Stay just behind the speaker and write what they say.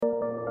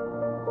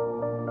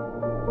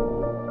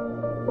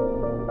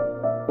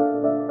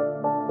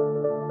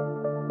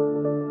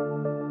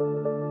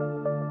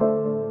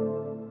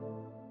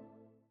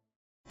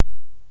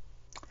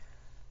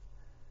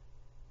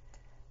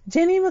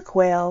Jenny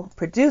McQuail,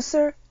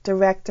 producer,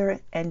 director,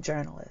 and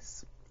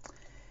journalist.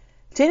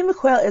 Jenny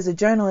McQuail is a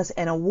journalist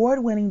and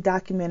award-winning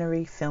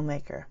documentary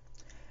filmmaker.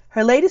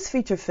 Her latest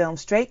feature film,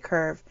 Straight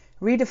Curve,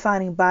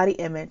 Redefining Body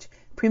Image,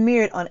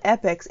 premiered on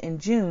Epix in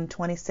June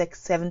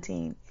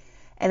 2017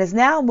 and is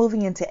now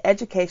moving into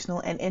educational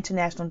and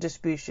international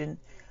distribution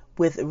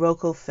with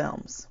Roku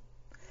Films.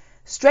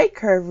 Straight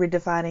Curve,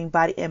 Redefining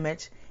Body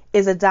Image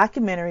is a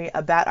documentary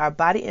about our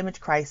body image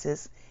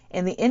crisis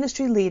and the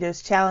industry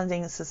leaders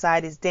challenging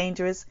society's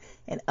dangerous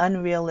and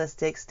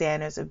unrealistic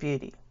standards of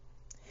beauty.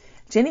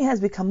 Jenny has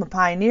become a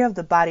pioneer of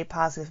the body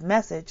positive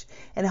message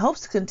and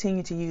hopes to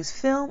continue to use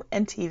film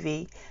and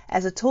TV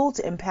as a tool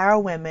to empower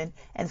women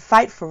and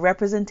fight for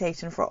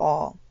representation for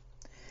all.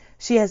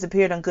 She has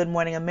appeared on Good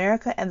Morning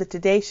America and The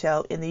Today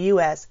Show in the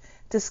U.S.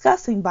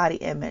 discussing body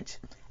image,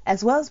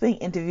 as well as being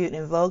interviewed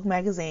in Vogue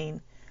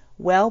magazine,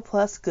 Well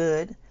Plus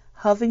Good,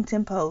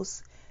 Huffington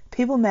Post,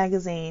 People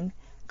magazine,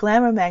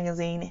 Glamour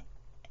magazine,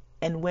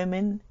 and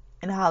Women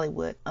in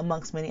Hollywood,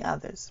 amongst many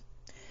others.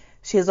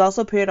 She has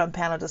also appeared on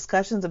panel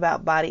discussions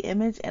about body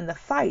image and the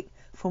fight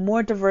for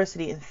more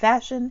diversity in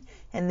fashion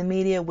and the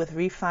media with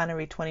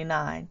Refinery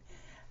 29,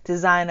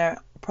 designer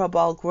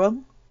Prabal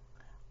Grum,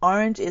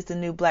 Orange is the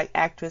New Black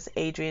actress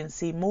Adrienne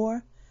C.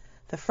 Moore,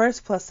 the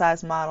first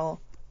plus-size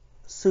model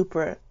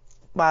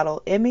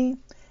Supermodel Emmy,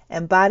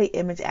 and body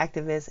image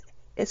activist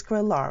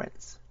Iskra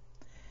Lawrence.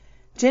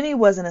 Jenny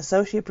was an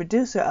associate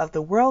producer of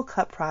the World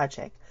Cup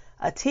Project,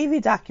 a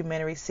TV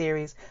documentary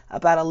series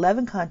about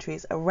 11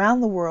 countries around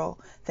the world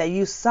that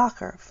use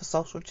soccer for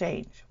social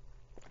change.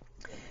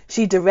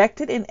 She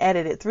directed and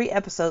edited 3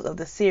 episodes of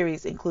the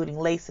series, including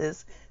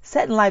Laces,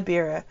 set in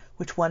Liberia,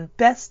 which won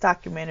Best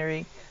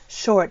Documentary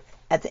Short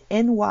at the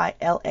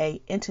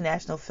NYLA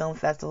International Film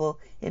Festival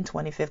in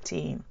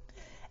 2015,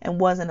 and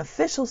was an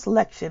official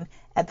selection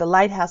at the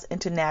Lighthouse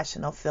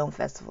International Film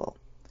Festival.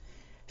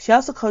 She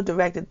also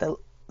co-directed the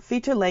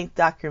feature-length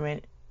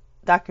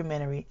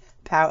documentary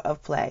Power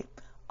of Play,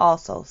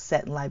 also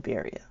set in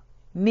Liberia.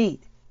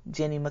 Meet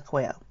Jenny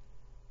McQuail.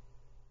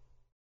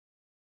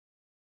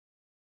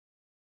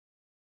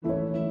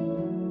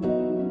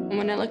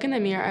 When I look in the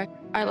mirror,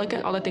 I look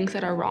at all the things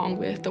that are wrong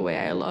with the way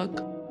I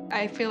look.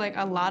 I feel like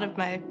a lot of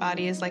my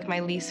body is like my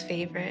least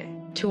favorite.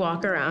 To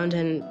walk around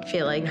and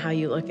feel like how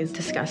you look is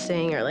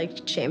disgusting or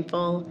like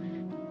shameful,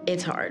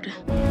 it's hard.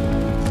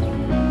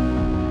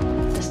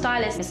 The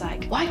stylist is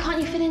like, why can't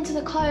you fit into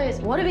the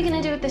clothes? What are we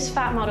gonna do with this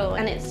fat model?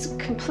 And it's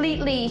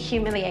completely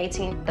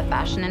humiliating. The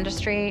fashion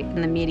industry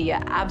and the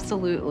media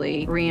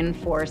absolutely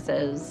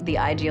reinforces the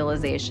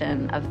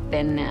idealization of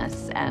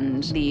thinness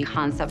and the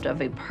concept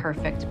of a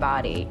perfect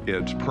body.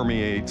 It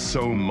permeates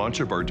so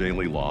much of our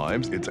daily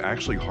lives, it's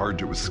actually hard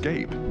to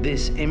escape.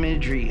 This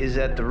imagery is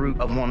at the root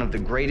of one of the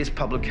greatest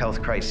public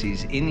health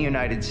crises in the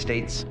United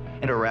States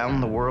and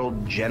around the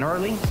world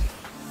generally.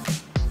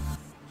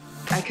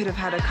 I could have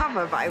had a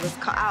cover, but I was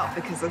cut out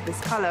because of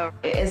this color.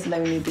 It is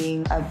lonely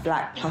being a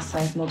black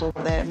plus-size model.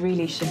 There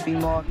really should be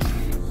more.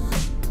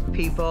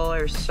 People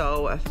are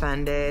so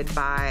offended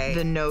by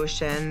the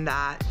notion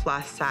that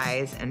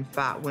plus-size and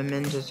fat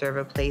women deserve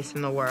a place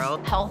in the world.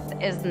 Health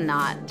is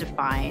not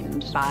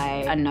defined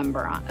by a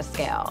number on a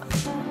scale.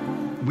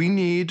 We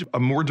need a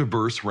more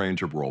diverse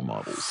range of role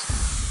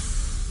models.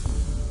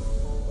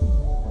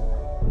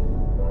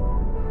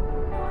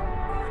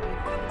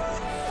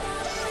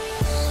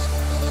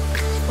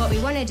 What we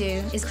want to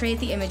do is create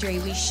the imagery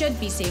we should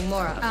be seeing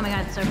more of. Oh my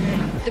God, it's so pretty.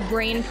 The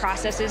brain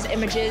processes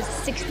images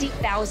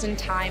 60,000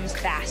 times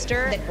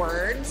faster than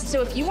words.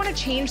 So if you want to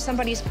change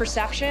somebody's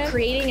perception,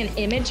 creating an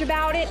image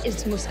about it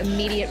is the most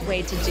immediate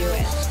way to do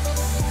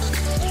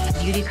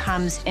it. Beauty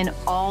comes in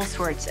all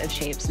sorts of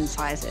shapes and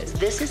sizes.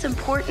 This is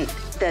important,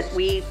 that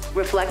we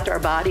reflect our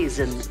bodies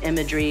in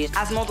imagery.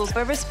 As models,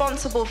 we're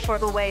responsible for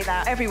the way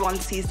that everyone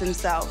sees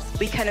themselves.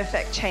 We can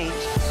affect change.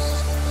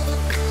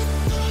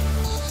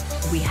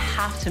 We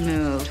have to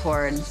move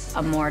towards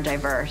a more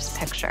diverse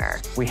picture.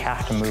 We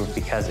have to move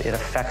because it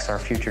affects our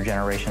future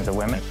generations of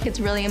women. It's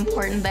really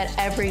important that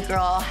every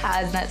girl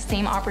has that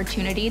same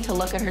opportunity to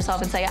look at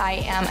herself and say, I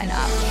am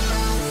enough.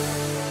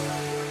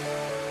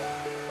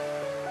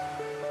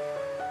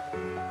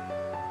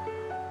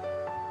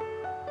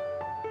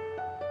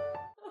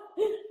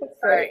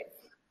 All right.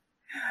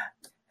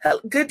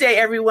 Good day,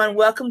 everyone.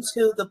 Welcome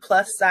to the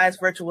Plus Size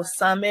Virtual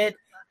Summit.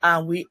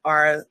 We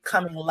are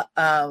coming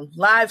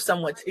live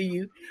somewhat to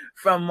you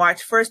from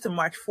March 1st to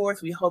March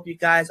 4th. We hope you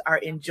guys are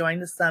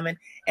enjoying the summit.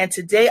 And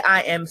today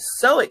I am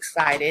so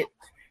excited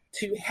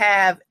to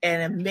have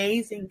an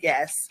amazing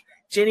guest,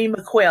 Jenny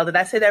McQuail. Did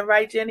I say that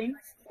right, Jenny?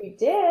 You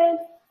did.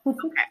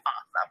 Okay,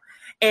 awesome.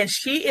 And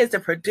she is the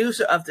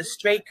producer of the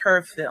Straight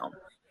Curve film.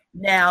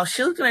 Now,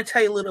 she's going to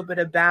tell you a little bit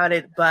about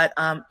it, but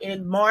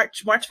in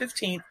March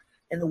 15th,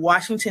 in the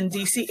Washington,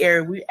 D.C.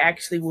 area, we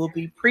actually will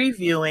be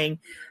premiering,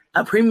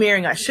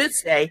 I should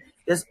say,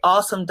 this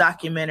awesome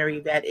documentary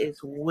that is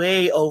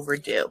way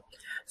overdue.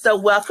 So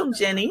welcome,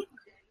 Jenny.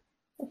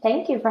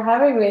 Thank you for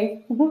having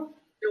me.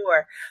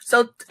 Sure.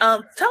 So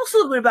tell us a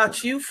little bit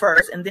about you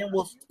first, and then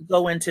we'll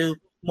go into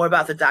more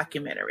about the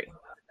documentary.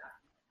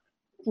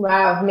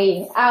 Wow,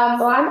 me.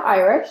 Well, I'm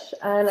Irish,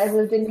 and I've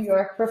lived in New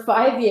York for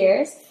 5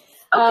 years.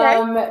 Okay.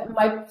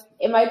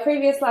 In my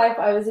previous life,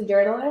 I was a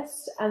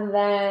journalist, and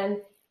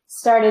then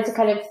started to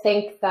kind of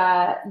think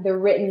that the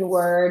written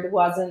word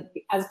wasn't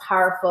as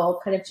powerful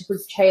kind of to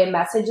portray a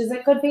message as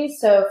it could be.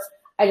 So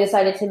I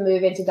decided to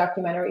move into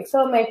documentary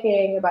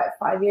filmmaking about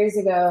 5 years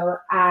ago.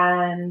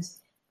 And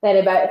then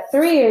about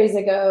 3 years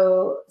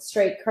ago,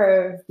 Straight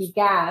Curve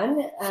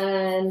began,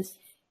 and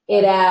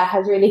it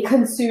has really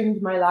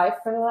consumed my life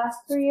for the last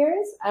 3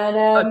 years.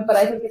 And but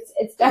I think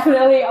it's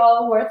definitely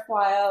all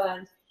worthwhile,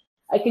 and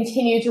I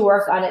continue to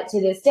work on it to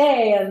this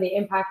day, and the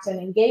impact and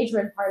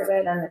engagement part of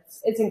it, and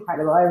it's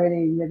incredible. I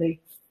really,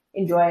 really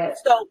enjoy it.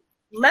 So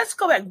let's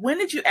go back. When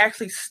did you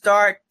actually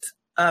start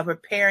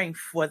preparing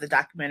for the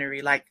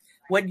documentary? Like,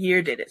 what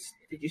year did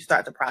you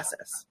start the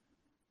process?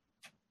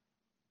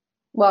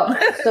 Well,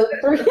 so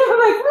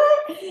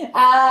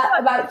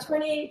about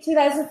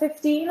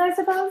 2015, I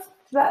suppose.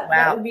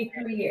 That would be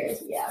 3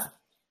 years, yeah.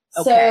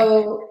 Okay.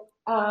 So,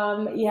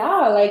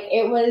 like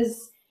it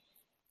was,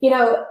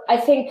 I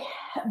think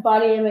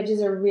body image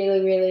is a really,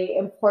 really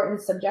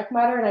important subject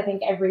matter. And I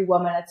think every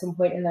woman at some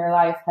point in their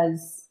life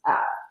has,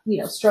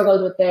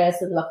 struggled with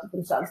this and looked at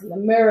themselves in the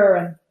mirror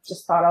and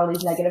just thought all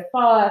these negative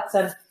thoughts.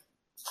 And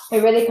I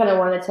really kind of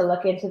wanted to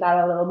look into that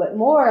a little bit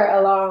more,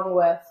 along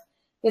with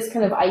this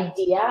kind of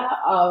idea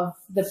of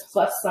the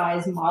plus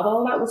size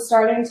model that was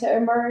starting to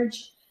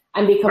emerge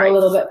and become a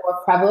little bit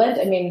more prevalent.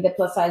 I mean, the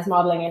plus size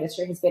modeling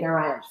industry has been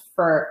around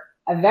for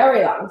a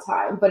very long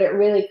time, but it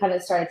really kind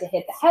of started to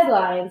hit the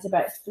headlines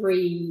about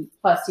 3+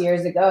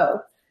 years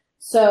ago.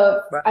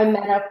 So I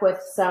met up with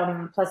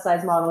some plus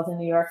size models in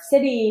New York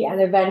City, and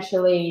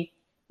eventually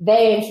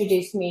they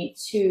introduced me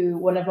to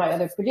one of my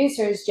other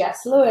producers,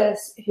 Jess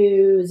Lewis,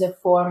 who's a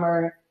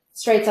former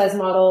straight size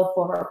model,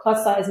 former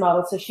plus size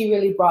model. So she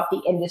really brought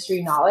the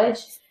industry knowledge,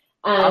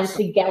 and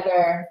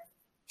together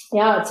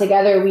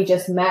we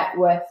just met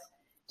with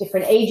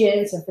different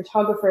agents and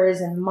photographers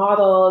and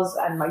models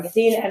and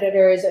magazine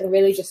editors, and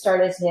really just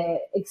started to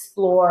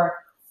explore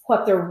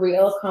what the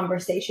real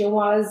conversation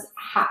was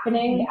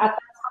happening at that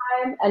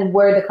time and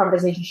where the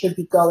conversation should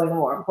be going,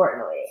 more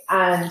importantly.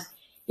 And,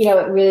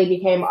 it really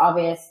became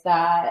obvious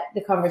that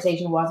the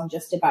conversation wasn't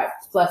just about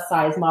plus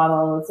size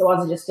models. It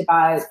wasn't just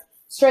about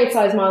straight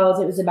size models.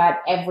 It was about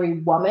every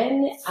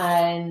woman,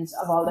 and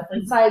of all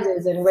different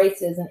sizes and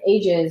races and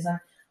ages. And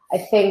I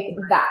think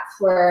that's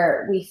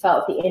where we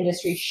felt the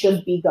industry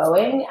should be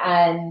going,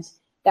 and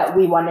that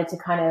we wanted to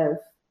kind of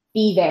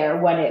be there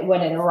when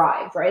it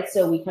arrived, right?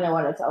 So we kind of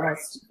wanted to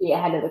almost be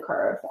ahead of the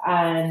curve.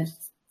 And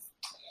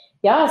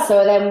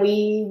so then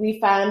we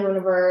found one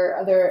of our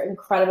other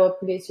incredible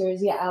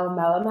producers, Yael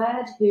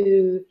Melamed,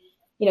 who,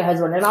 has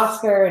won an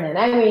Oscar and an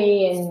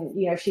Emmy,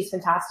 and, she's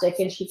fantastic.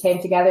 And she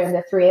came together, and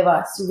the three of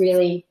us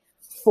really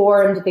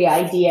formed the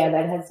idea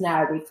that has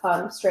now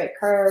become Straight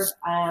Curve.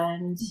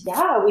 And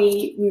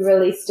we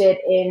released it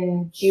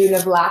in June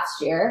of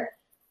last year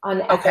on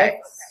Epix.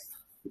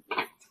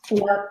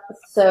 Yep.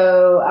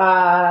 So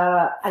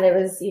and it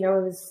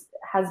was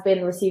has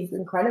been received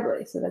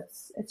incredibly. So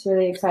it's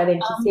really exciting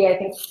to see, I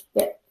think.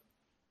 Yeah.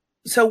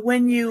 So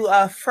when you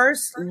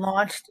first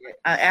launched it,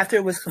 after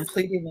it was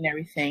completed and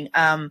everything,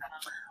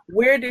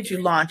 where did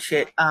you launch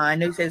it? I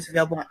know you said it's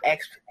available on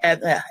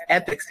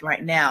Epix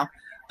right now.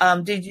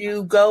 Did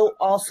you go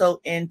also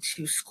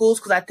into schools?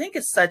 Because I think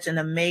it's such an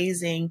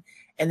amazing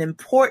and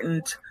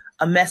important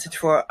message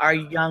for our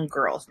young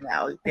girls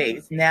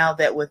nowadays. Now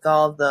that with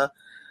all the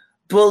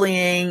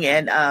bullying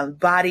and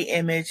body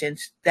image, and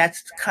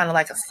that's kind of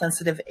like a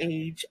sensitive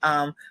age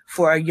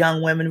for our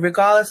young women,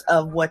 regardless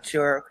of what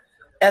your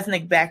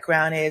ethnic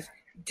background is.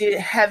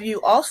 Have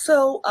you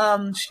also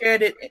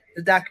shared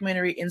the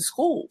documentary in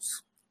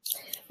schools?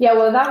 Yeah,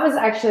 well, that was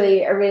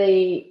actually a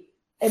really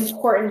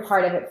important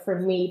part of it for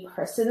me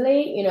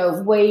personally.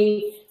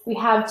 We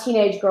have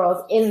teenage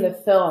girls in the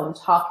film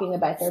talking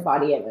about their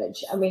body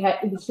image, and we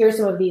hear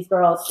some of these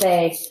girls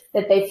say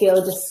that they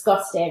feel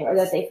disgusting or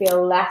that they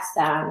feel less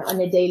than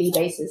on a daily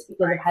basis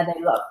because of how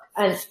they look.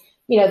 And,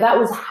 that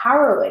was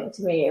harrowing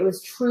to me. It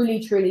was truly,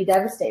 truly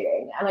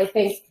devastating. And I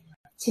think,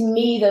 to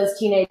me, those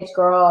teenage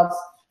girls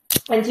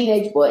and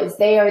teenage boys,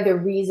 they are the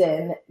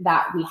reason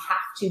that we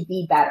have to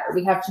be better.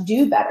 We have to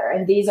do better.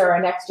 And these are our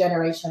next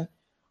generation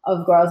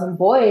of girls and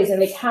boys,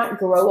 and they can't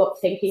grow up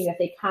thinking that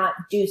they can't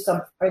do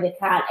something, or they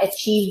can't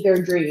achieve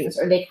their dreams,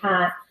 or they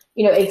can't,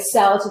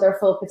 excel to their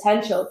full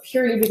potential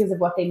purely because of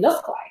what they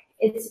look like.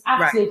 It's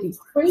absolutely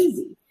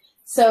crazy.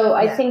 So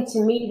I think, to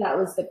me, that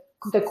was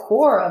the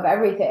core of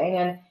everything,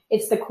 and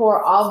it's the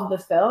core of the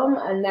film.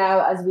 And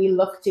now, as we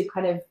look to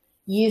kind of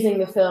using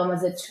the film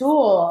as a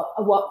tool,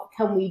 what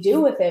can we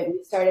do with it?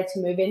 We started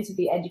to move into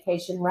the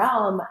education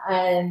realm,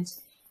 and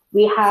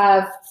we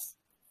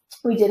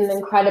did an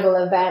incredible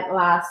event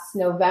last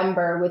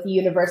November with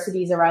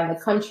universities around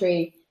the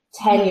country.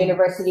 10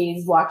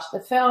 universities watched the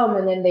film,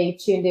 and then they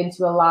tuned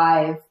into a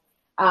live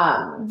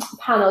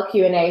panel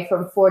Q&A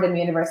from Fordham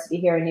University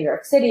here in New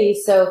York City.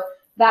 So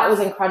that was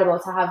incredible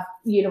to have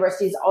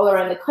universities all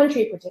around the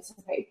country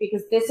participate,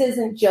 because this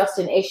isn't just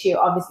an issue,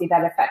 obviously,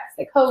 that affects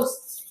the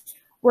coasts.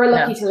 We're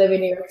lucky to live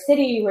in New York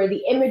City, where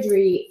the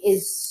imagery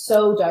is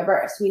so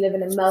diverse. We live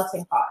in a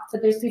melting pot,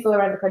 but there's people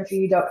around the country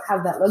who don't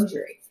have that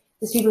luxury.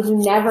 There's people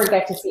who never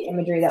get to see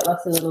imagery that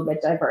looks a little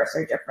bit diverse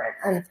or different.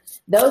 And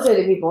those are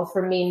the people,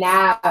 for me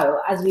now,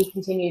 as we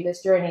continue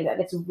this journey, that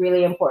it's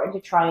really important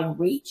to try and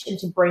reach and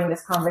to bring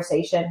this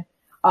conversation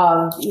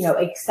of, you know,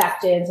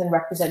 acceptance and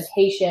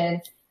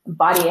representation,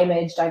 body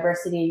image,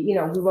 diversity. You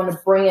know, we want to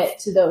bring it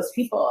to those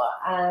people,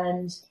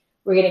 and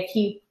we're going to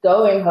keep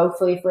going,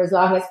 hopefully, for as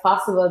long as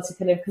possible to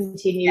kind of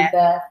continue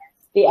the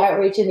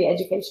outreach in the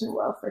education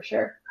world, for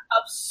sure.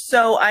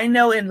 So I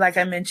know, like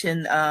I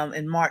mentioned,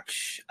 in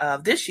March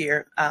of this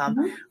year,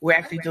 we're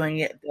actually doing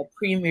the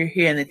premiere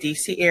here in the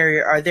DC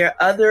area. Are there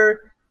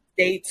other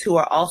states who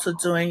are also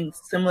doing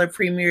similar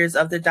premieres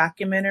of the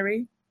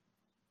documentary?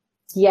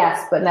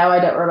 Yes, but now I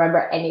don't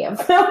remember any of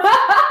them. No,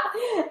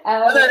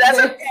 that's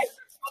okay.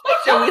 Make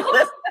sure we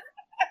listen.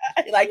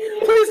 Like,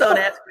 please don't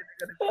ask me.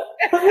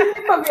 Put me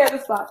on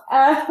the spot.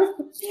 I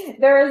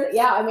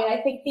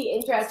think the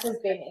interest has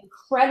been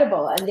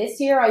incredible, and this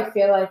year I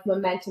feel like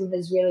momentum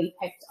has really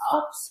picked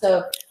up.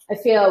 So I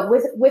feel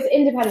with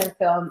independent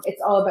film,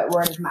 it's all about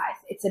word of mouth.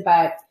 It's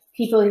about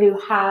people who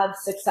have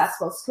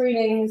successful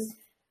screenings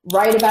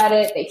write about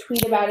it, they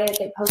tweet about it,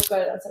 they post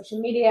about it on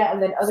social media,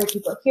 and then other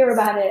people hear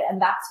about it,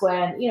 and that's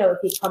when, you know,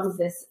 it becomes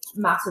this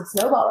massive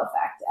snowball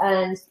effect.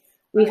 And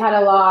we've had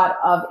a lot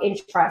of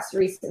interest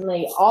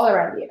recently all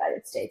around the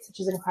United States,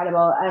 which is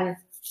incredible. And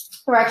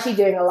we're actually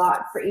doing a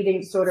lot for Eating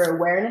Disorder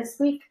Awareness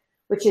Week,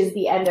 which is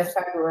the end of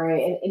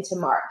February and into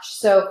March.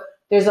 So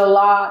there's a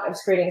lot of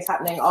screenings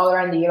happening all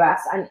around the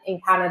US and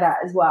in Canada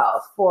as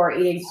well for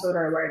Eating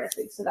Disorder Awareness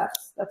Week. So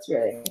that's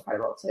really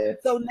incredible too.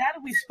 So now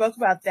that we spoke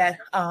about that,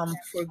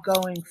 for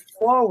going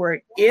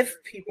forward,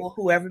 if people,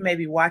 whoever may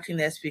be watching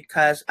this,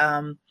 because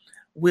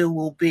we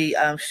will be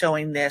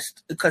showing this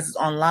because it's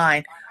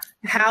online,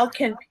 how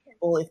can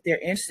people, if they're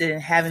interested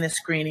in having a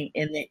screening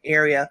in the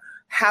area,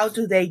 how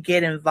do they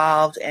get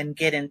involved and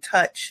get in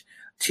touch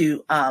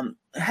to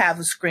have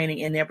a screening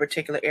in their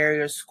particular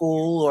area,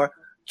 school or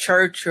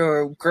church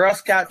or Girl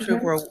Scout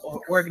troop or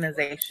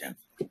organization?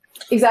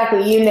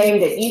 Exactly, you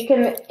named it. You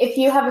can, if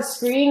you have a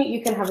screen,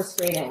 you can have a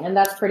screening, and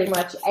that's pretty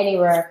much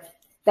anywhere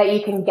that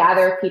you can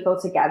gather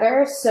people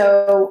together.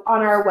 So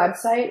on our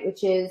website,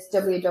 which is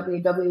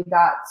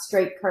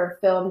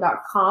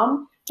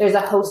www.straightcurvefilm.com, there's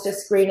a host a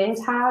screening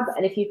tab,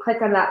 and if you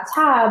click on that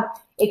tab,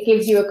 it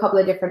gives you a couple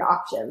of different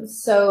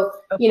options. So,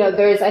 you know,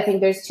 I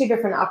think there's two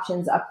different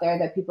options up there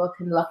that people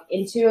can look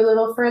into a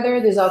little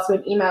further. There's also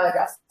an email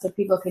address, so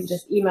people can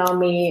just email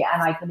me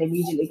and I can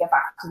immediately get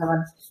back to them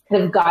and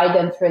kind of guide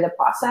them through the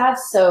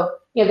process. So,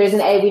 you know,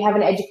 we have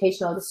an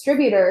educational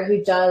distributor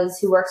who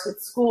works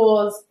with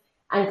schools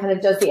and kind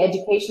of does the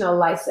educational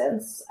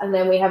license. And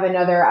then we have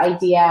another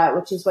idea,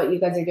 which is what you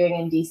guys are doing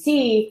in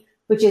DC,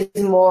 which is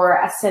more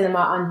a cinema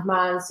on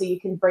demand, so you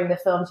can bring the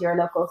film to your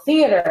local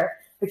theater,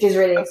 which is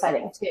really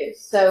exciting too.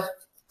 So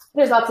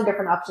there's lots of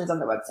different options on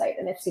the website,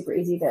 and it's super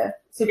easy to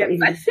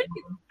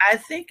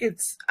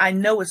I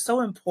know it's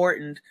so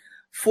important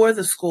for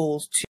the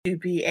schools to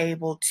be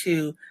able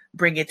to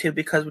bring it to,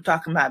 because we're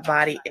talking about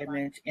body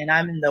image, and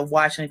I'm in the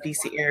Washington,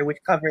 D.C. area,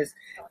 which covers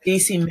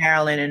D.C.,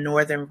 Maryland, and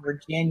Northern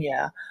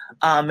Virginia.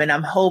 And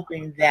I'm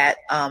hoping that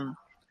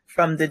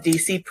from the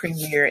D.C.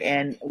 premiere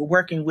and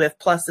working with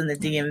Plus in the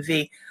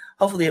DMV,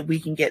 hopefully we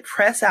can get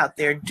press out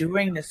there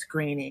during the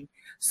screening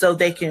so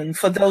they can,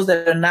 for those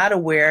that are not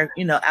aware,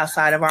 you know,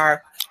 outside of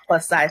our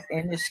plus size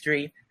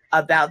industry,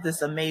 about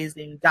this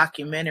amazing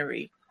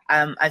documentary.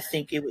 I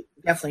think it would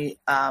definitely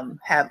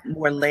have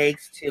more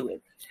legs to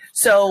it.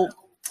 So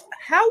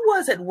how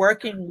was it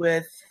working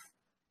with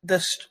the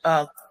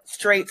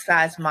straight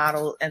size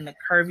model and the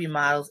curvy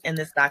models in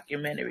this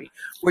documentary?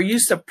 Were you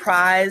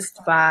surprised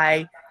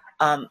by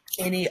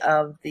any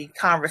of the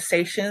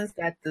conversations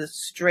that the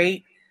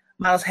straight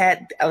models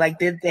had?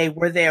 Like,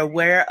 were they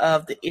aware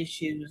of the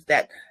issues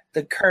that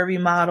the curvy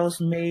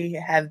models may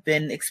have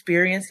been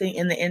experiencing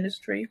in the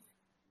industry?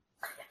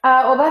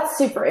 Well, that's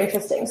super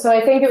interesting. So I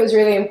think it was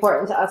really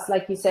important to us,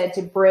 like you said,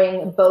 to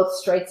bring both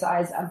straight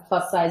size and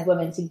plus size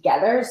women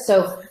together.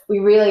 So we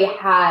really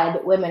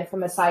had women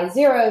from a size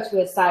 0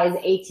 to a size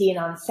 18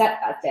 on set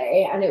that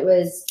day. And it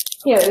was,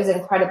 you know, it was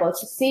incredible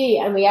to see.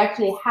 And we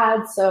actually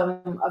had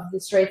some of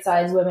the straight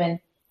size women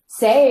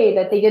say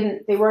that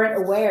they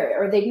weren't aware,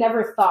 or they'd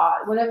never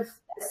thought. One of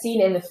the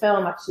scene in the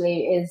film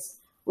actually is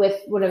with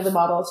one of the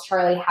models,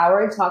 Charlie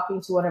Howard,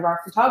 talking to one of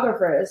our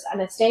photographers,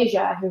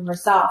 Anastasia, who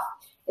herself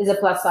is a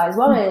plus size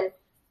woman,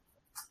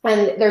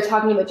 and they're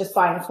talking about just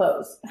buying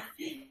clothes.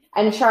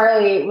 And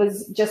Charlie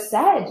just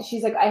said,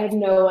 she's like, I had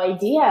no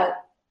idea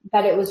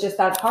that it was just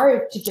that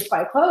hard to just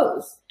buy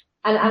clothes.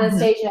 And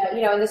Anastasia,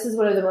 you know, and this is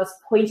one of the most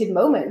pointed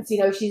moments, you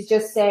know, she's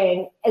just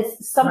saying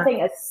it's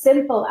something as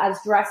simple as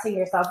dressing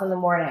yourself in the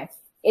morning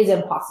is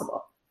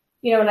impossible.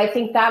 You know, and I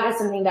think that is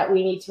something that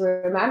we need to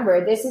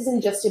remember. This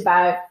isn't just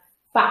about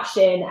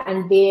fashion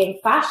and being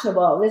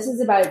fashionable. This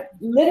is about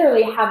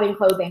literally having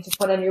clothing to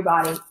put on your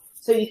body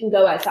so you can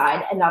go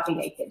outside and not be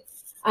naked.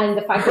 And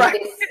the fact that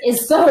this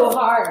is so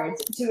hard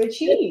to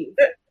achieve.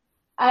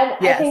 And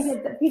I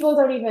think that people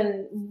don't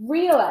even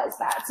realize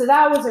that. So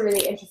that was a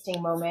really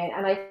interesting moment.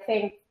 And I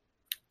think,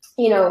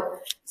 you know,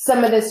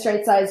 some of the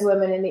straight size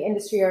women in the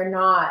industry are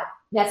not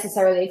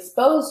necessarily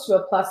exposed to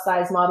a plus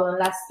size model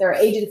unless their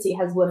agency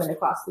has women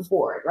across the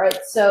board, right?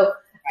 So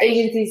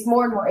agencies,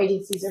 more and more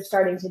agencies are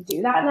starting to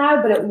do that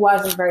now, but it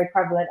wasn't very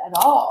prevalent at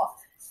all.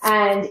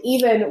 And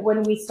even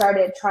when we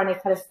started trying to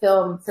kind of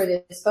film for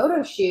this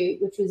photo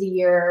shoot, which was a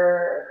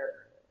year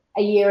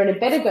and a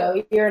bit ago,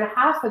 a year and a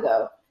half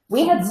ago,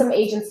 we had some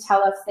agents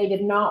tell us they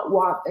did not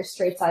want their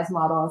straight size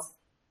models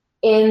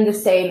in the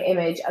same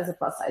image as a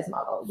plus size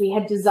model. We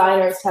had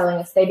designers telling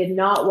us they did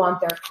not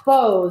want their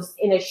clothes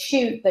in a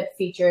shoot that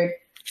featured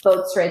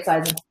both straight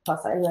size and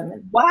plus size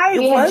women. Why?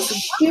 We had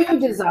shoe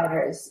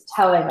designers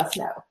telling us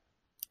no.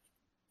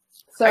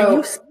 So, are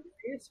you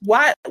serious?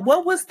 Why?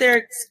 What was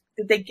their?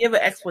 Did they give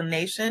an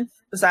explanation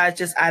besides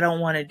just I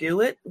don't want to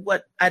do it?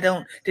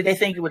 Did they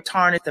think it would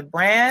tarnish the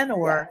brand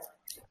or?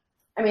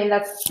 I mean,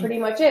 that's pretty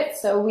much it.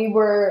 So we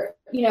were,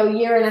 you know, a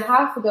year and a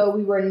half ago,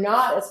 we were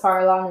not as far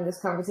along in this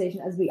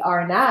conversation as we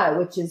are now,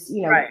 which is,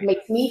 you know,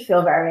 makes me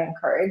feel very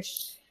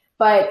encouraged.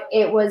 But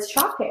it was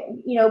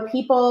shocking. You know,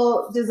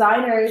 people,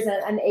 designers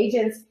and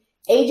agents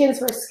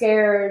were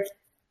scared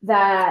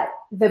that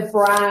the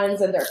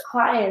brands and their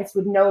clients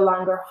would no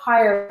longer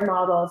hire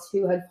models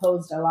who had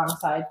posed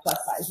alongside plus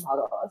size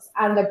models.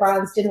 And the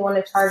brands didn't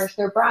want to tarnish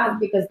their brand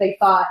because they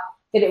thought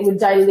that it would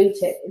dilute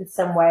it in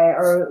some way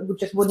or it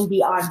just wouldn't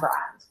be on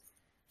brand.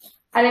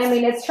 And I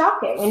mean, it's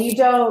shocking. And we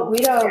don't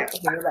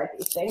hear about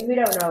these things. We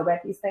don't know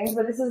about these things,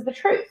 but this is the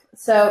truth.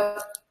 So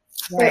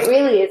it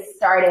really is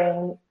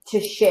starting to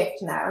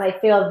shift now. And I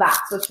feel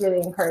that's what's really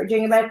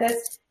encouraging about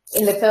this.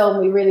 In the film,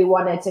 we really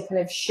wanted to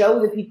kind of show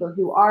the people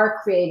who are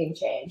creating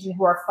change and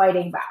who are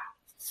fighting back.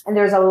 And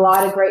there's a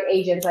lot of great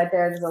agents out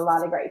there. There's a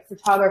lot of great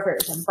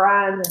photographers and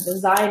brands and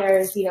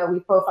designers. You know, we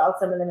profiled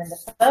some of them in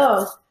the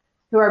film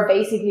who are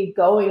basically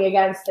going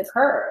against the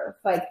curve,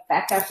 like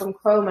Becca from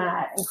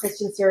Chromat and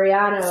Christian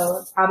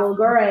Siriano, Pablo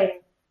Guring.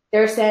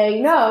 They're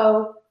saying,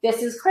 no,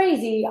 this is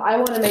crazy. I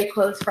want to make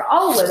clothes for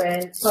all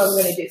women, so I'm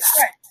going to do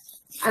that.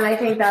 And I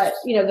think that,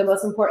 you know, the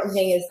most important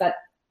thing is that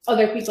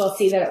other people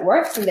see that it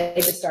works and they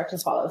just start to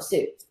follow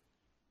suit.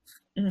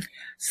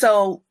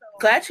 So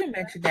glad you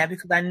mentioned that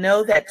because I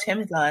know that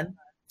Tim Gunn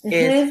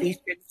is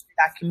featured in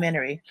the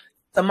documentary.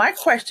 So my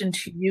question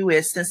to you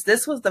is, since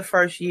this was the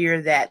first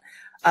year that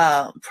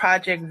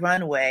Project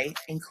Runway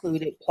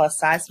included plus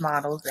size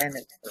models and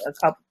a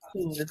couple,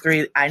 2 to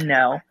 3 I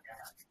know.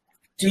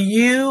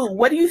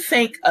 What do you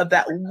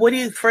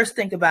first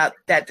think about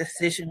that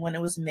decision when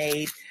it was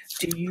made?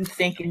 Do you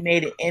think it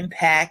made an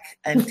impact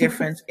and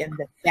difference in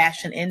the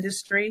fashion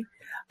industry?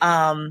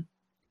 And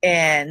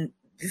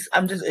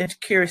I'm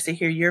just curious to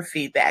hear your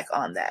feedback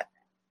on that.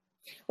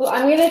 Well,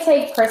 I'm going to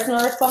take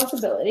personal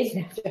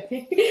responsibility.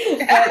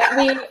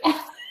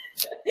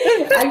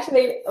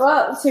 Actually,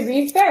 well, to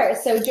be fair,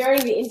 so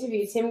during the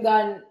interview, Tim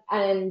Gunn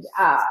and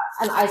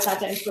I sat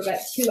down for about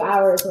 2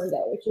 hours one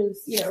day, which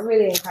was, you know,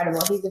 really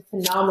incredible. He's a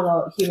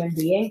phenomenal human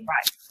being,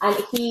 and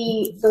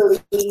he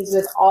believes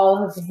with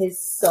all of his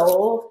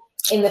soul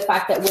in the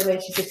fact that women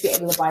should just be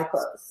able to buy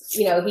clothes.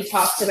 You know, he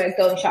talks about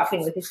going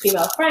shopping with his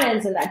female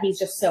friends and that he's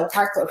just so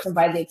heartbroken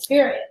by the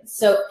experience.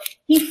 So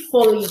he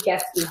fully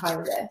gets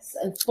behind this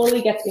and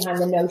fully gets behind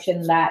the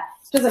notion that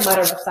it doesn't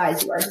matter what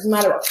size you are, it doesn't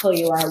matter what color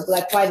you are,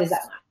 like, why does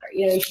that matter?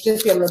 You know, you should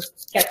just be able to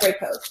get great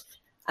clothes.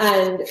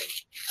 And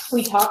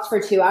we talked for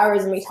 2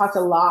 hours and we talked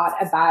a lot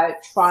about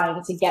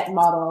trying to get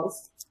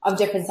models of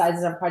different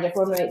sizes on Project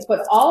Runway,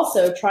 but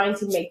also trying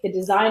to make the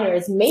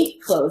designers make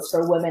clothes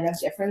for women of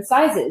different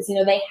sizes. You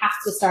know, they have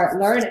to start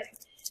learning.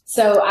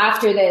 So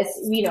after this,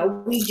 you know,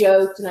 we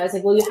joked and I was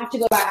like, well, you have to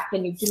go back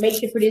and you to make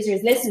the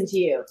producers listen to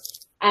you.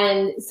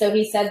 And so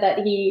he said that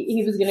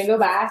he was going to go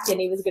back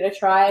and he was going to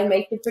try and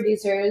make the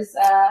producers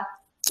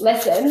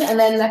listen. And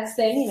then next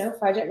thing, you know,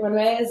 Project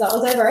Runway is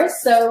all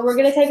diverse. So we're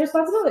going to take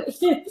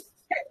responsibility.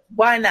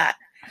 Why not?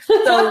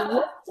 So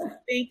what do you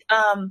think,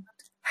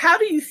 how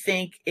do you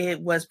think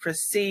it was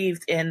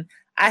perceived? And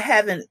I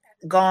haven't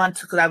gone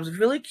to, because I was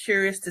really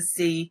curious to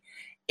see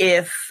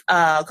if,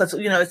 because,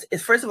 you know,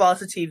 it's first of all,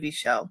 it's a TV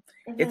show.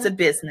 Mm-hmm. It's a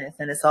business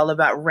and it's all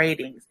about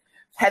ratings.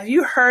 Have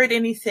you heard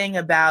anything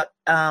about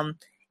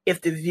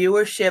if the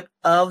viewership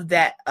of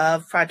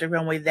Project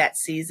Runway that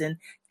season,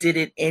 did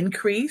it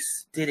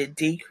increase? Did it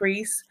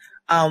decrease?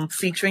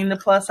 Featuring the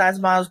plus size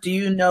models, do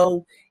you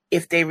know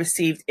if they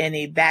received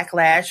any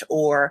backlash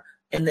or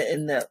in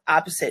the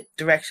opposite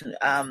direction?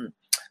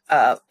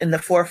 In the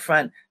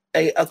forefront,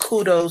 a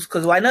kudos,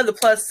 because I know the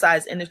plus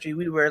size industry,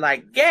 we were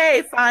like,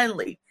 yay,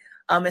 finally,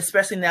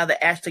 especially now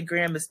that Ashley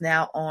Graham is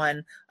now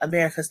on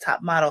America's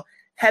Top Model.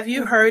 Have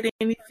you heard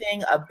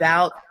anything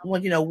about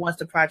when, you know, once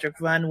the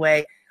Project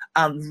Runway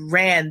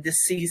ran this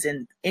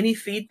season, any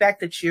feedback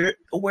that you're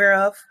aware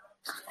of?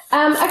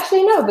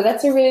 Actually, no, but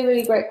that's a really,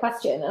 really great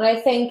question. And I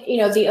think,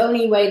 the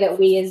only way that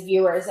we as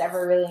viewers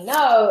ever really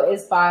know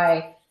is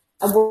by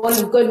one of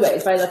the good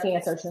ways, by looking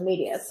at social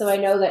media. So I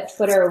know that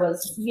Twitter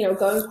was,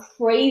 going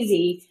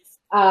crazy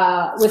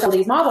with all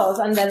these models.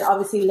 And then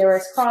obviously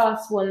Lyris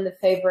Cross won the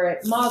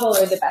favorite model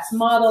or the best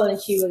model. And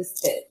she was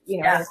the,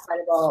 an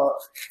incredible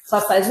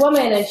plus size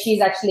woman. And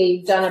she's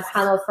actually done a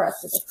panel for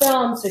us with the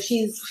film. So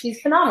she's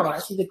phenomenal.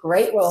 She's a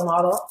great role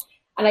model.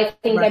 And I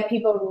think that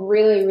people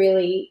really,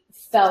 really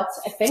felt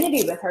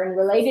affinity with her and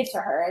related to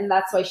her. And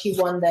that's why she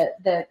won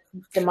the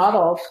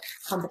model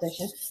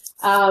competition.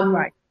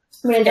 Right.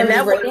 I mean, and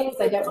that ratings,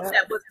 I don't know.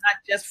 That was not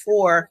just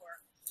for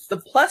the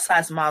plus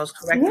size models,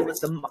 correct? It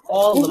was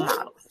all the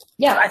models.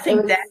 Yeah, so I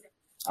think that's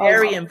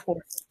very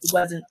important. It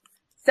wasn't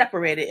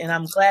separated, and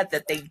I'm glad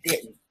that they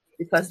didn't,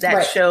 because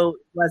that show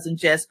wasn't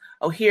just,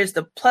 oh, here's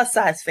the plus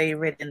size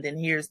favorite, and then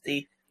here's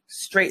the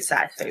straight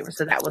size favorite.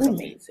 So that was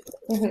amazing.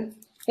 Mm-hmm.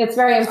 It's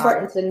very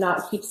important to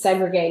not keep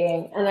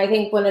segregating. And I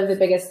think one of the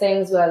biggest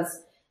things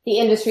was the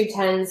industry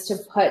tends to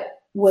pit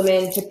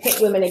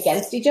women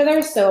against each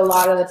other. So a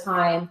lot of the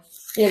time,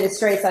 the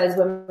straight size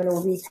women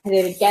will be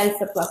pitted against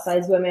the plus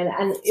size women.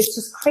 And it's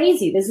just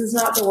crazy. This is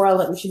not the world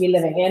that we should be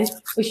living in.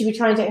 We should be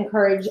trying to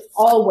encourage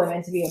all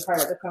women to be a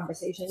part of the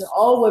conversation.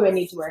 All women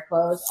need to wear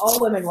clothes. All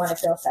women want to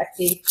feel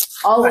sexy.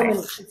 All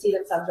women should see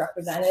themselves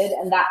represented.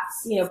 And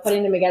that's,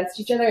 putting them against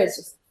each other is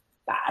just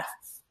bad.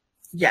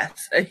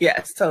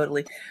 Yes,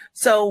 totally.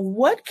 So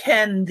what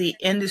can the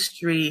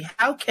industry,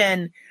 how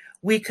can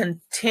we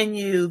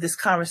continue this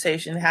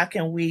conversation? How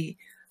can we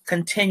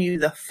continue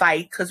the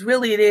fight? Because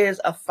really it is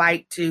a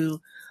fight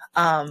it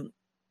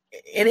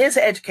is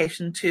an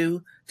education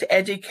to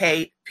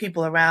educate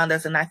people around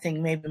us. And I think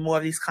maybe more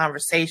of these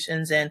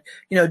conversations and,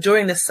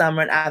 during the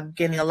summer, and I'm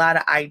getting a lot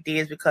of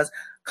ideas because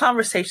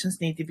conversations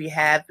need to be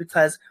had,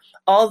 because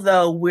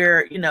although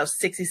we're,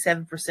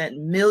 67%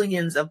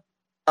 millions of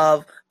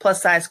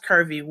plus size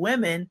curvy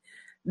women,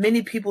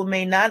 many people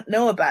may not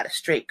know about a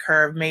straight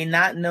curve, may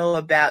not know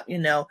about,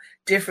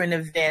 different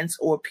events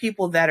or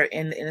people that are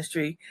in the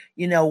industry.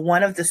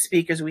 One of the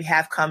speakers we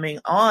have coming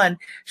on,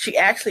 she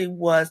actually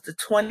was the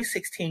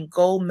 2016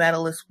 gold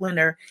medalist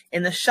winner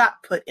in the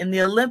shot put in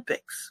the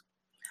Olympics.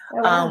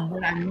 Oh, wow.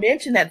 When I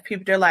mentioned that,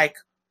 people, they're like,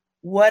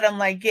 what? I'm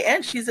like, yeah,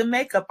 and she's a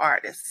makeup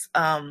artist,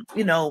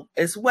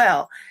 as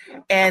well.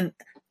 And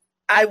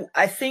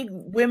I think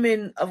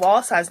women of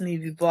all sizes need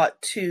to be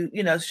brought to,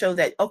 show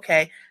that,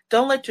 okay,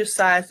 don't let your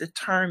size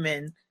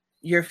determine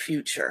your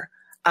future.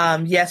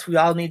 Yes, we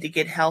all need to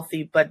get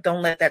healthy, but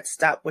don't let that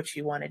stop what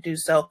you want to do.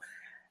 So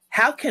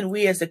how can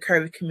we as the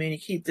curvy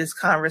community keep this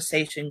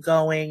conversation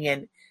going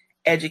and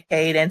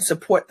educate and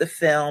support the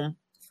film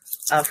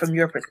from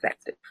your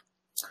perspective?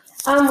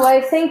 Well,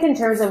 I think in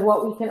terms of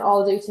what we can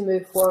all do to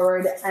move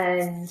forward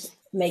and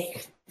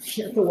make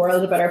the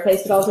world a better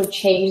place, but also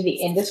change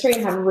the industry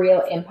and have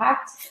real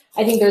impact,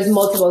 I think there's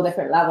multiple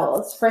different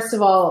levels. First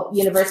of all,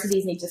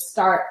 universities need to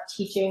start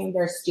teaching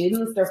their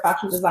students, their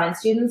fashion design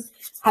students,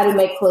 how to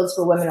make clothes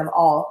for women of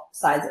all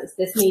sizes.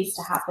 This needs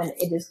to happen.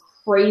 It is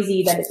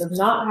crazy that it does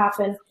not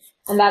happen.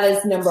 And that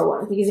is number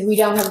one, because if we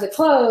don't have the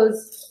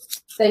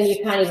clothes, then you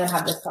can't even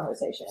have this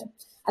conversation.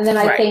 And then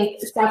I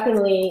think,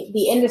 secondly,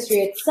 the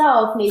industry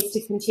itself needs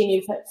to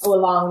continue to go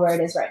along where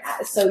it is right now.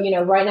 So,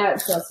 right now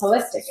it feels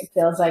holistic. It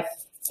feels like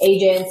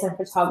agents and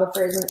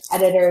photographers and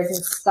editors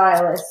and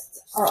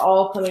stylists are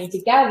all coming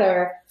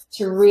together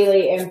to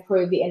really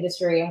improve the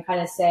industry and kind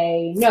of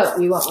say, no,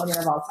 we want women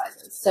of all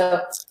sizes.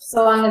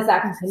 So long as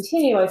that can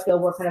continue, I feel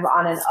we're kind of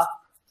on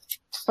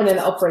an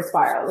upward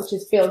spiral, which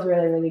feels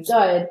really, really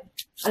good.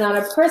 And on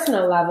a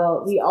personal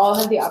level, we all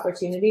have the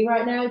opportunity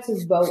right now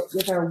to vote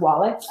with our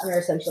wallet on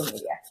our social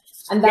media.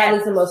 And that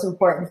is the most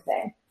important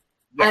thing.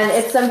 Yes. And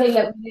it's something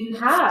that we didn't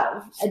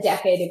have a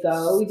decade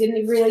ago. We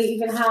didn't really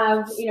even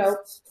have,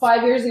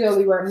 5 years ago,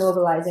 we weren't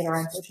mobilizing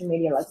around social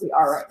media like we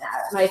are right now.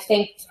 And I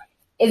think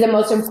is the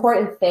most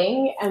important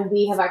thing. And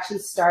we have actually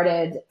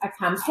started a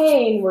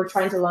campaign. We're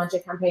trying to launch a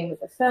campaign with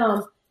the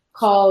film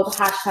called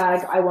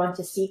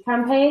 #IWantToSee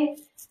campaign.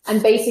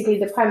 And basically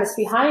the premise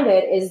behind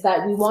it is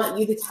that we want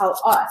you to tell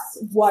us,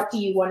 what do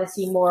you want to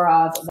see more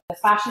of in the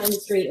fashion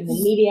industry, in the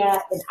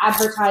media, in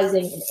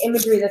advertising, in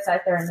imagery that's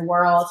out there in the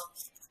world.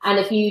 And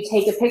if you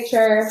take a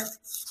picture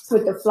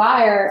with the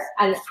flyer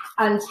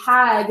and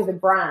tag the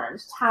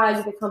brand,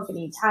 tag the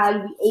company,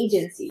 tag the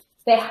agency,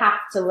 they have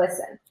to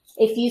listen.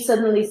 If you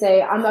suddenly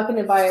say, I'm not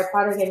going to buy your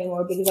product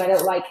anymore because I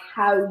don't like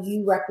how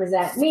you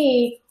represent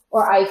me,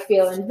 or I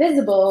feel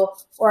invisible,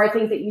 or I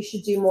think that you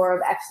should do more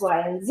of X, Y,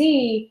 and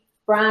Z,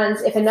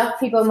 brands, if enough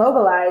people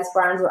mobilize,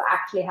 brands will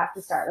actually have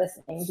to start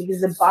listening,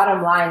 because the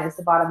bottom line is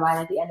the bottom line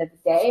at the end of the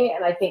day.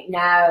 And I think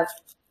now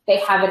they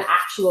have an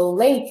actual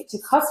link to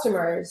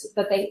customers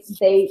that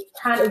they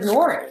can't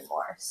ignore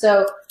anymore.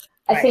 So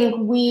I think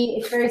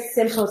it's very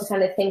simple to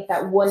kind of think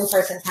that one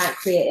person can't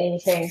create any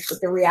change,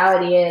 but the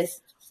reality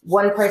is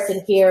one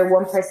person here,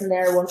 one person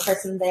there, one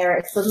person there,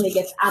 it suddenly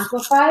gets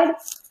amplified,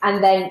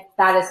 and then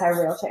that is how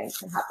real change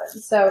can happen.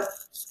 So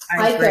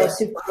I feel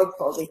super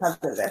hopeful because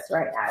of this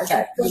right now,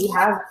 that we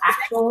have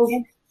actual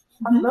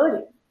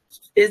possibilities.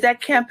 Is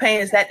that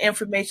campaign, is that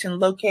information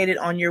located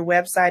on your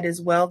website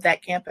as well,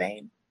 that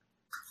campaign?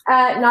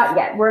 Not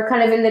yet. We're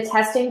kind of in the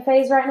testing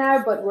phase right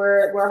now, but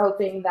we're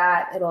hoping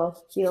that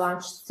it'll be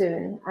launched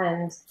soon,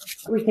 and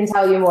we can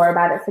tell you more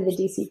about it for the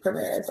DC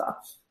premiere as well.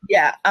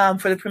 Yeah,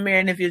 for the premiere,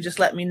 and if you just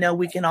let me know,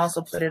 we can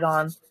also put it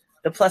on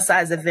the Plus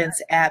Size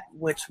Events app,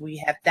 which we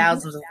have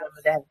thousands of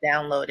women that have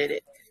downloaded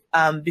it,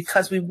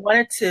 because we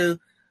wanted to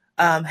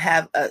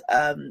have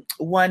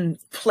one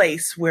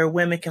place where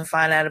women can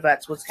find out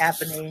about what's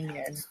happening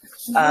and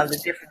the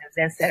different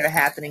events that are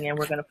happening, and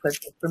we're going to put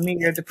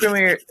the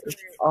premiere is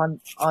on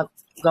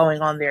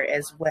going on there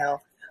as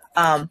well.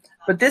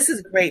 But this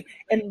is great.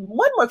 And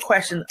one more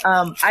question.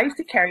 I used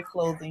to carry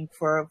clothing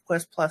for, of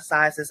course, plus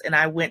sizes, and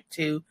I went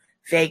to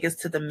Vegas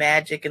to the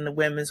Magic and the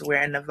Women's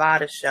Wear in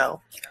Nevada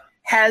show.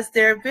 Has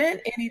there been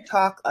any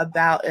talk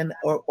about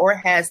or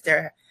has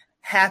there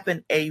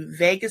happened a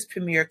Vegas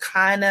premiere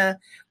kind of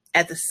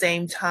at the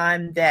same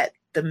time that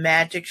the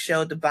Magic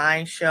show, the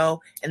Buying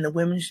show, and the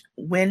Women's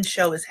Win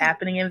show is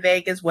happening in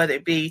Vegas, whether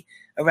it be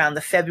around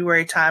the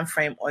February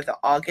timeframe or the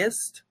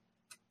August?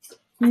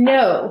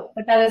 No,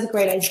 but that is a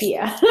great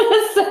idea.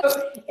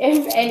 So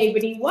if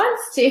anybody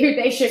wants to,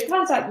 they should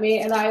contact me,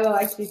 and I will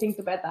actually think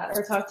about that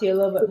or talk to you a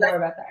little bit more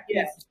about that.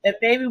 Yeah, and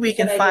maybe we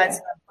can find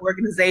some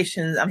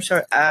organizations. I'm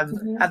sure I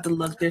have to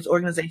look. There's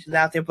organizations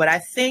out there, but I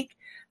think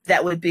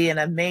that would be an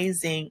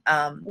amazing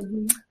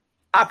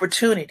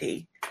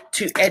opportunity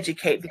to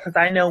educate, because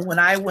I know when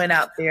I went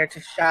out there to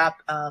shop,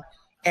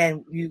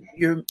 and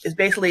it's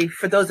basically,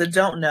 for those that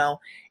don't know,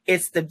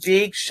 it's the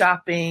big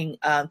shopping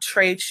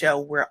trade show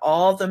where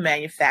all the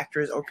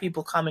manufacturers or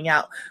people coming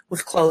out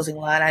with clothing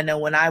line. I know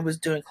when I was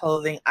doing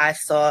clothing, I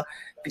saw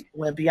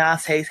when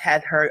Beyonce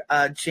had her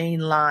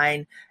jean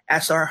line, I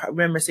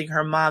remember seeing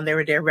her mom, they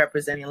were there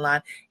representing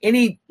line.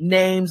 Any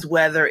names,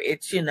 whether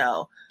it's,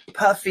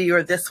 Puffy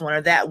or this one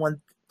or that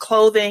one,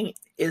 clothing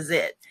is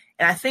it.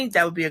 And I think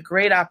that would be a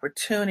great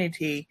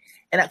opportunity.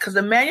 And because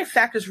the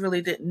manufacturers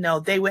really didn't know,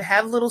 they would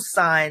have little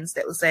signs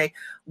that would say,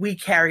 "We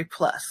carry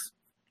plus."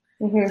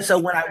 So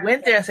when I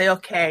went there and say,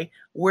 okay,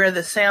 where are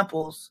the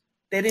samples?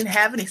 They didn't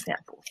have any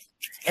samples.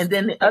 And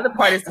then the other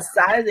part is the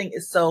sizing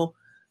is so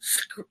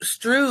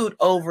strewed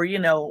over,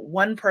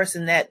 one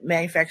person that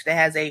manufacturer that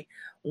has a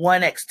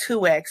 1X,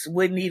 2X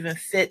wouldn't even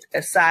fit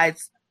a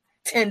size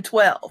 10,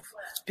 12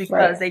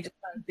 because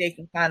they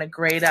can kind of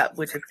grade up,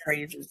 which is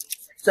crazy.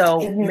 So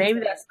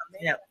maybe that's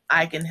something that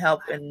I can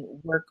help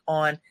and work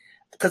on.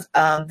 Because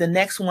the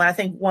next one,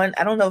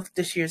 I don't know if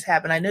this year's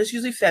happened. I know it's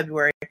usually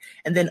February,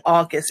 and then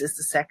August is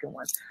the second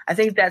one. I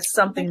think that's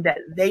something that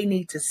they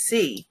need to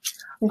see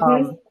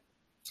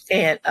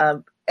and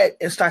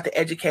start the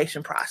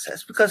education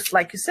process. Because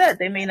like you said,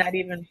 they may not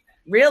even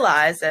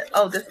realize that,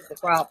 oh, this is a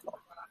problem.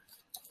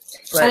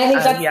 But, and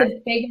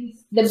I think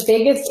that's the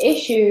biggest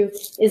issue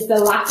is the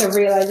lack of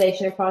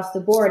realization across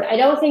the board. I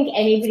don't think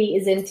anybody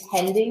is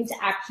intending to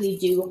actually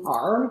do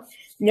harm.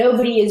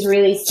 Nobody is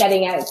really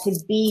setting out to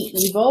be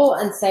evil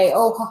and say,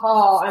 oh,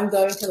 haha, I'm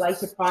going to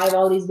deprive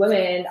all these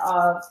women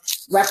of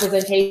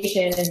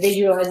representation and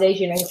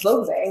visualization and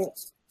clothing.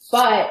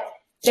 But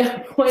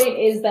the point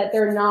is that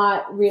they're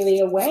not really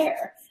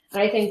aware.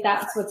 And I think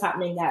that's what's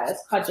happening now is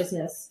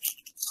consciousness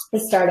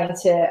is starting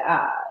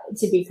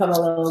to become a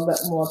little bit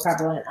more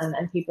prevalent,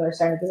 and people are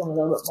starting to become a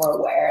little bit more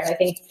aware. And I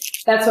think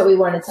that's what we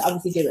wanted to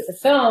obviously do with the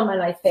film.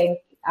 And I think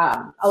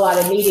a lot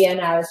of media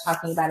now is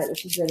talking about it,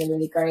 which is really,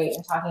 really great,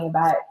 and talking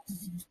about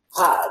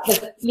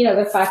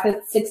the fact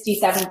that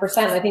 67%,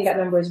 I think that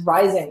number is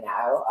rising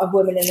now, of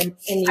women in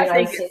the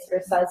United States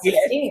are size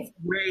 16.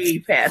 Way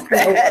past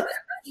that.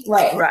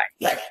 Right.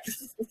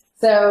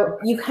 So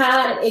you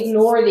can't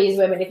ignore these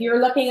women. If you're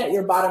looking at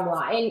your bottom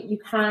line, you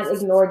can't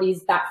ignore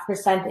that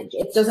percentage.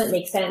 It doesn't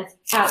make sense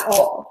at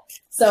all.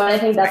 So I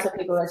think that's what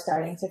people are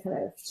starting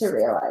to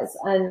realize.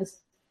 And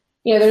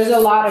there's a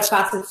lot of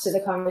facets to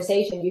the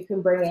conversation. You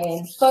can bring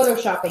in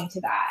photoshopping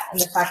to that, and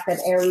the fact that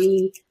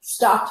Aerie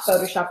stopped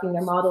photoshopping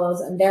their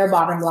models and their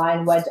bottom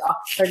line went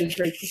up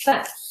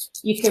 33%.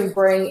 You can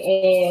bring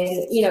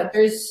in,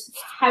 there's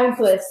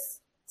countless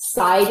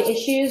side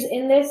issues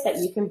in this that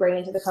you can bring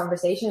into the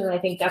conversation. And I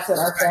think that's what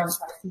our film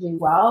tries to do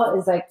well,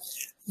 is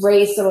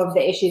raise some of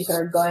the issues that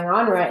are going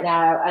on right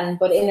now,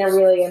 but in a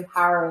really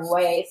empowering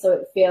way. So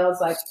it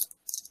feels like,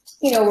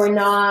 we're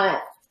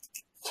not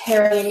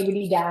tearing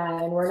anybody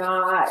down. We're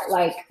not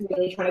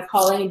really trying to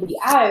call anybody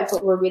out,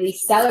 but we're really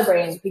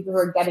celebrating the people who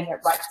are getting it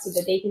right so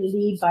that they can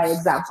lead by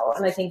example.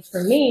 And I think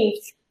for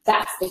me,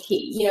 that's the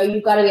key.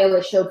 You've got to be able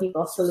to show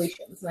people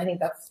solutions. And I think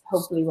that's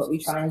hopefully what we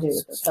try and do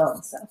with the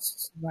film. So.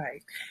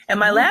 Right. And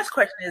my last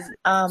question is,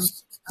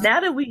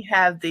 now that we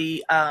have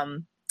the,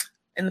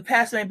 in the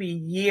past maybe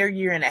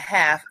year and a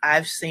half,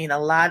 I've seen a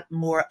lot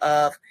more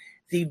of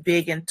the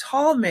big and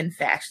tall men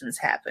fashions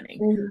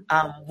happening.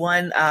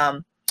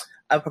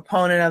 A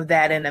proponent of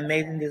that and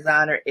amazing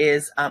designer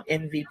is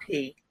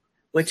MVP,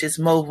 which is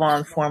Mo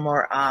Vaughn,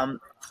 former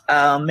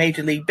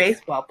Major League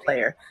Baseball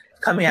player,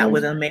 coming out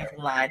with an amazing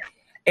line.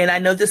 and I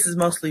know this is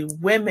mostly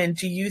women,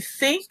 do you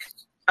think,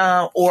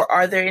 or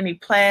are there any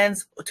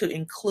plans to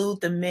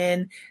include the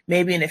men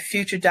maybe in a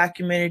future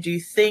documentary? Do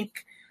you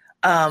think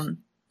they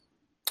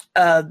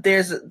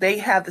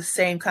have the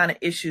same kind of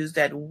issues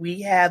that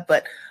we have,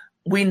 but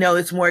we know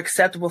it's more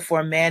acceptable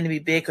for a man to be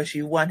big because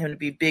you want him to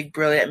be big,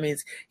 brilliant. That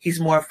means he's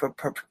more for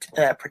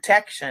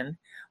protection.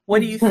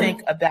 What do you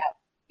think about,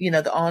 the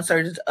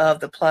onsurge of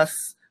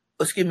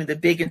the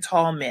big and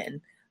tall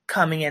men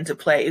coming into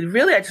play? It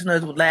really, I just know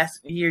the last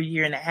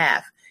year and a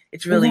half,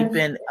 it's really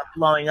been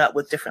blowing up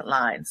with different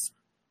lines.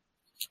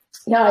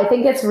 No, I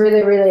think it's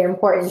really, really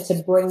important to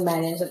bring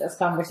men into this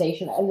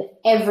conversation on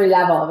every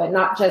level of it,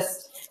 not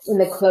just in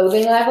the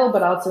clothing level,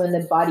 but also in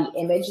the body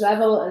image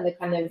level and the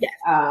kind of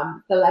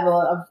the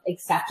level of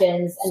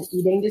acceptance and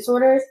eating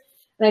disorders.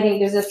 And I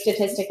think there's a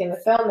statistic in the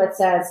film that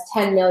says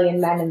 10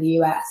 million men in the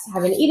US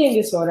have an eating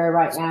disorder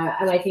right now.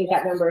 And I think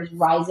that number is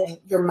rising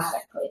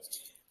dramatically.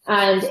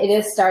 And it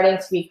is starting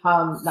to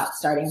become, not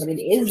starting, but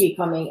it is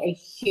becoming a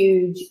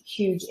huge,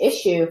 huge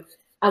issue.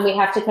 And we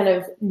have to kind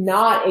of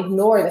not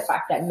ignore the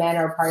fact that men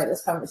are part of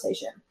this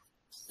conversation.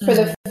 For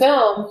the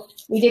film,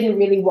 we didn't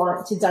really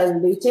want to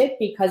dilute it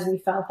because we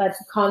felt that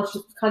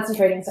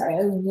concentrating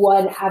on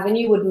one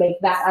avenue would make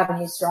that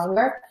avenue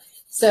stronger.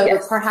 So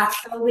perhaps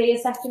there'll be a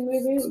second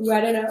movie.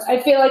 I don't know. I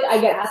feel like I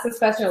get asked this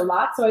question a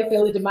lot, so I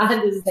feel the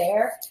demand is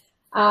there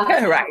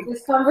for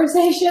this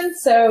conversation.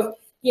 So,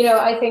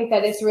 I think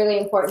that it's really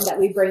important that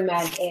we bring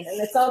men in.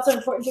 And it's also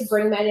important to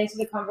bring men into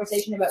the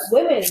conversation about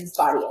women's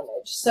body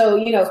image. So,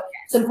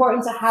 it's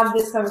important to have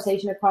this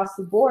conversation across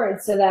the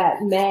board so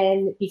that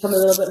men become a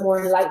little bit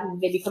more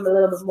enlightened. They become a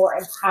little bit more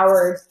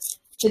empowered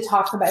to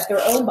talk about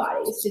their own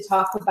bodies, to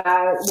talk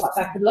about what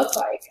that could look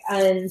like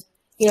and,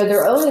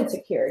 their own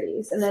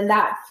insecurities. And then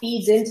that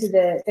feeds into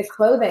the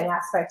clothing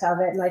aspect of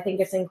it. And I think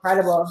it's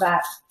incredible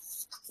that,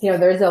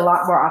 there's a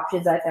lot more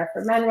options out there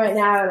for men right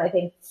now. And I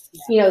think,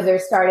 they're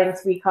starting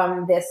to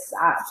become this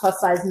plus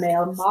size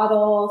male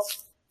model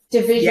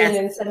division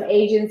in some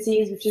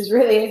agencies, which is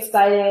really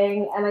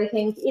exciting. And I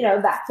think,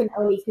 that can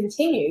only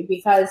continue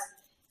because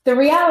the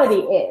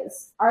reality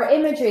is our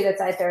imagery that's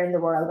out there in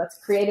the world, that's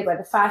created by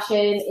the fashion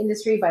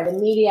industry, by the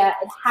media,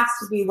 it has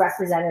to be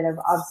representative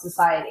of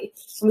society.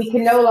 And we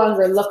can no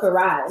longer look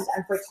around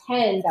and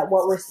pretend that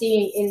what we're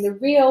seeing in the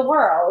real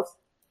world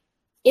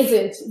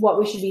isn't what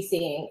we should be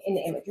seeing in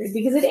the imagery,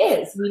 because it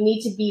is. We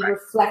need to be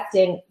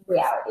reflecting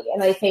reality.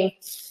 And I think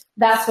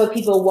that's what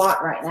people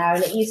want right now.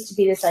 And it used to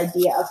be this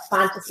idea of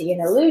fantasy and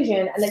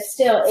illusion, and it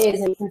still is,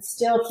 and you can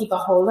still keep a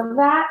hold of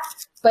that.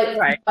 But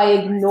by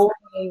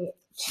ignoring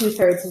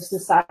 2/3 of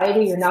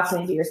society, you're not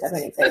going to do yourself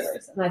any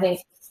favors. And I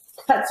think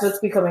that's what's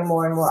becoming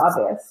more and more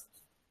obvious.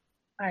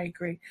 I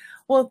agree.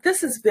 Well,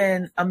 this has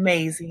been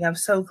amazing. I'm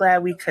so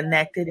glad we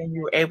connected and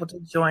you were able to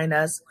join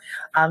us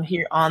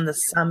here on the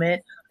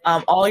summit.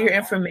 All your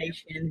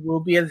information will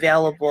be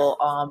available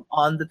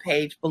on the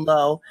page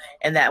below,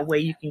 and that way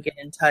you can get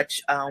in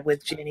touch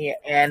with Jenny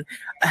and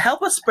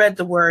help us spread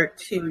the word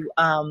to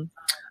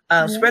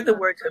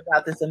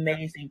about this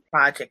amazing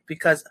project,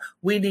 because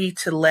we need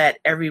to let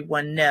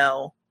everyone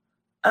know.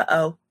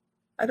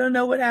 I don't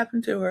know what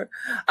happened to her,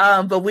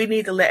 but we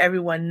need to let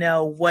everyone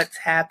know what's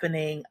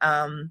happening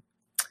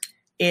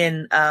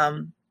in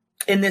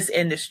this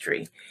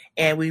industry.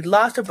 And we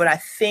lost her, but I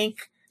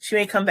think she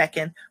may come back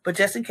in, but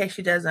just in case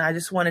she doesn't, I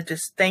just wanted to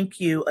thank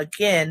you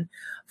again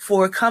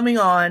for coming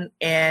on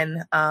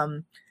and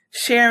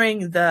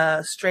sharing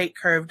the Straight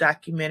Curve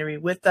documentary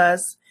with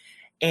us.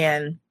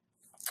 And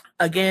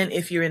again,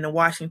 if you're in the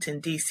Washington,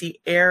 D.C.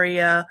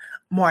 area,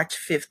 March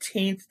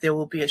 15th, there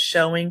will be a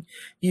showing.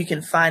 You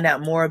can find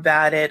out more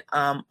about it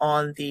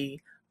on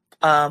the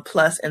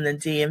Plus in the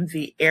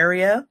DMV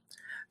area.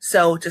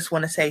 So just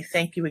want to say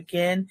thank you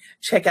again.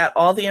 Check out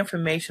all the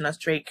information on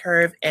Straight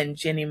Curve and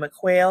Jenny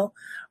McQuail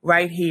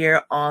right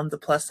here on the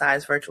Plus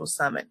Size Virtual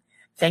Summit.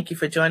 Thank you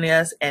for joining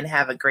us and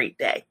have a great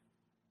day.